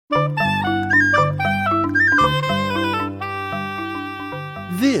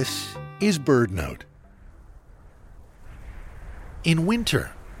This is BirdNote. In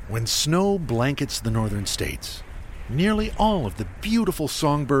winter, when snow blankets the northern states, nearly all of the beautiful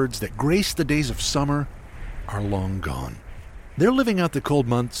songbirds that grace the days of summer are long gone. They're living out the cold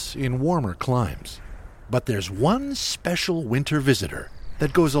months in warmer climes. But there's one special winter visitor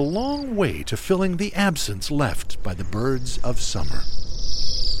that goes a long way to filling the absence left by the birds of summer.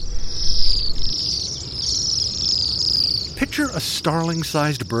 Picture a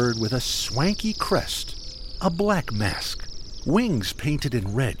starling-sized bird with a swanky crest, a black mask, wings painted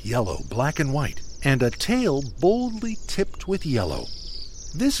in red, yellow, black, and white, and a tail boldly tipped with yellow.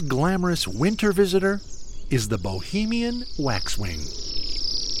 This glamorous winter visitor is the Bohemian waxwing.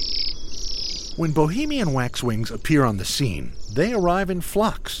 When Bohemian waxwings appear on the scene, they arrive in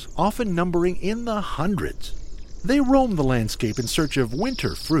flocks, often numbering in the hundreds. They roam the landscape in search of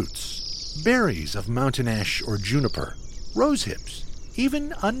winter fruits, berries of mountain ash or juniper, rose hips,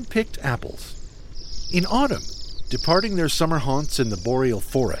 even unpicked apples. In autumn, departing their summer haunts in the boreal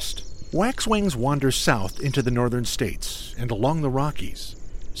forest, waxwings wander south into the northern states and along the Rockies.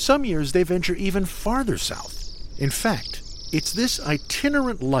 Some years they venture even farther south. In fact, it's this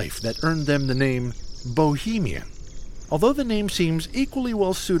itinerant life that earned them the name Bohemian, although the name seems equally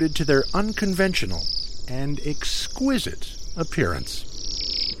well suited to their unconventional and exquisite appearance.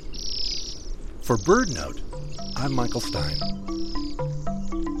 For BirdNote, I'm Michael Stein.